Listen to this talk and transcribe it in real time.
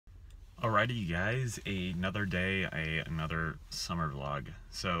Alrighty you guys, another day, another summer vlog.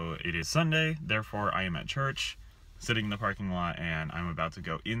 So it is Sunday, therefore I am at church, sitting in the parking lot, and I'm about to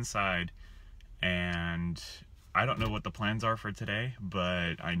go inside, and I don't know what the plans are for today,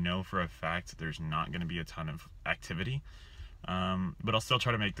 but I know for a fact there's not going to be a ton of activity. But I'll still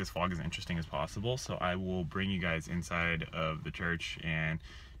try to make this vlog as interesting as possible, so I will bring you guys inside of the church, and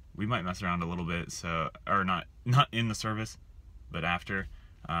we might mess around a little bit, or not in the service, but after.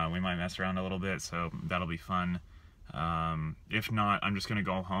 We might mess around a little bit, so that'll be fun. If not, I'm just gonna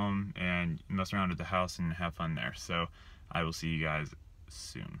go home and mess around at the house and have fun there. So I will see you guys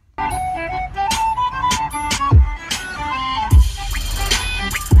soon.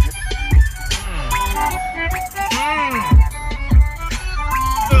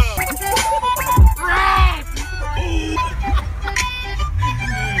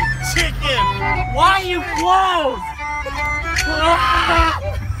 Chicken! Why are you closed?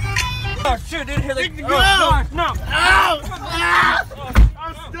 Oh shit, didn't hear the go! gosh, no! Ow! Oh,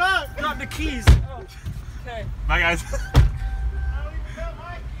 I'm stuck! drop the keys. Oh, okay. Bye guys.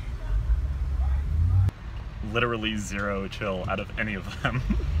 Literally zero chill out of any of them.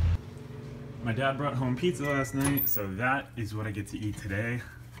 My dad brought home pizza last night, so that is what I get to eat today,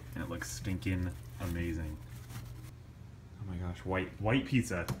 and it looks stinking amazing. Oh my gosh, white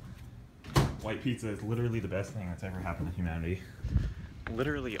pizza. White pizza is literally the best thing that's ever happened to humanity.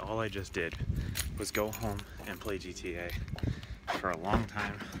 Literally all I just did was go home and play GTA for a long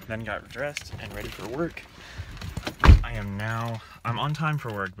time, then got dressed and ready for work. I'm on time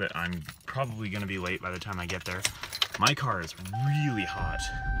for work, but I'm probably gonna be late by the time I get there. My car is really hot.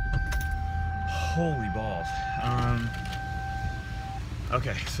 Holy balls.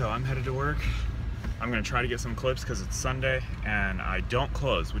 Okay, so I'm headed to work. I'm gonna try to get some clips because it's Sunday and I don't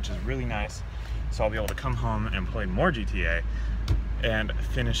close, which is really nice. So I'll be able to come home and play more GTA and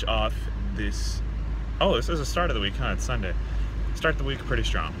finish off this. Oh, this is the start of the week, huh? It's Sunday. Start the week pretty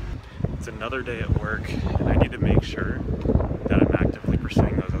strong. It's another day at work, and I need to make sure that I'm actively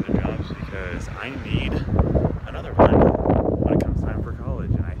pursuing those other jobs because I need another one when it comes time for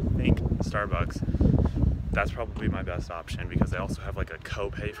college. And I think Starbucks, that's probably my best option because they also have like a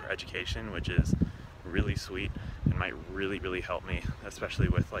co-pay for education, which is really sweet and might really help me, especially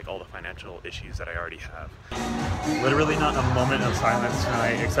with like all the financial issues that I already have. Literally not a moment of silence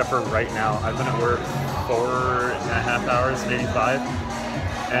tonight, except for right now. I've been at work 4.5 hours, maybe 5,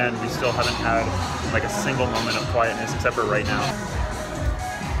 and we still haven't had like a single moment of quietness except for right now.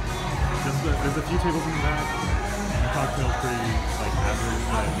 There's a few tables in the back. The cocktail's pretty like average,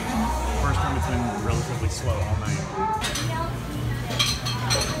 but first time it's been relatively slow all night.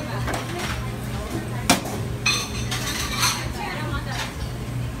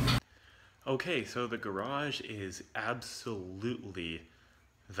 Okay, so the garage is absolutely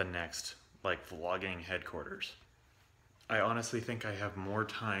the next, like, vlogging headquarters. I honestly think I have more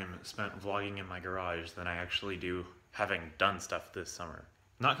time spent vlogging in my garage than I actually do having done stuff this summer.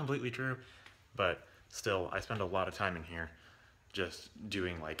 Not completely true, but still, I spend a lot of time in here just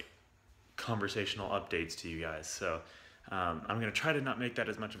doing, like, conversational updates to you guys. So I'm going to try to not make that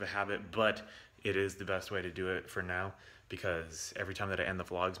as much of a habit, but it is the best way to do it for now, because every time that I end the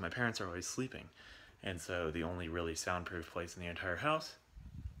vlogs, my parents are always sleeping. And so the only really soundproof place in the entire house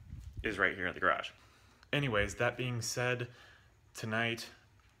is right here in the garage. Anyways, that being said, tonight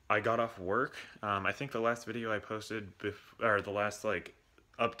I got off work. I think the last video I posted, or the last like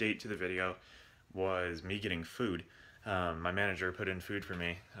update to the video, was me getting food. My manager put in food for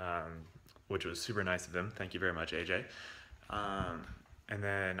me, which was super nice of them. Thank you very much, AJ. And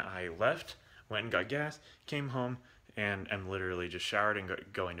then I left, went and got gas, came home, and I'm literally just showered and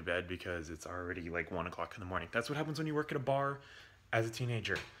going to bed because it's already like 1 o'clock in the morning. That's what happens when you work at a bar as a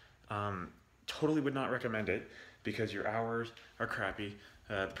teenager. Totally would not recommend it because your hours are crappy,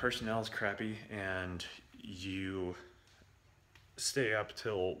 the personnel is crappy, and you stay up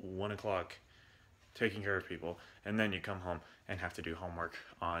till 1 o'clock taking care of people, and then you come home and have to do homework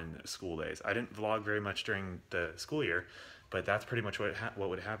on school days. I didn't vlog very much during the school year, but that's pretty much what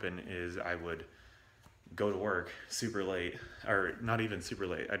would happen is I would go to work super late, or not even super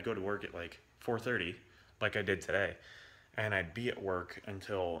late. I'd go to work at like 4:30, like I did today, and I'd be at work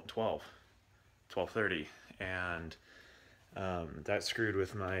until 12:30, and that screwed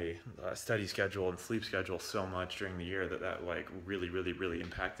with my study schedule and sleep schedule so much during the year that like really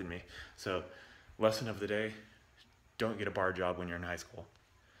impacted me. So lesson of the day, don't get a bar job when you're in high school.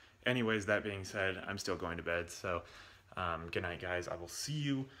 Anyways, that being said, I'm still going to bed, so good night guys. I will see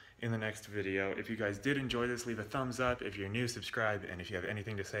you in the next video. If you guys did enjoy this, leave a thumbs up. If you're new, subscribe. And if you have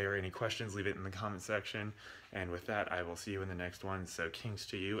anything to say or any questions, leave it in the comment section. And with that, I will see you in the next one. So kings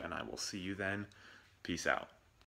to you, and I will see you then. Peace out.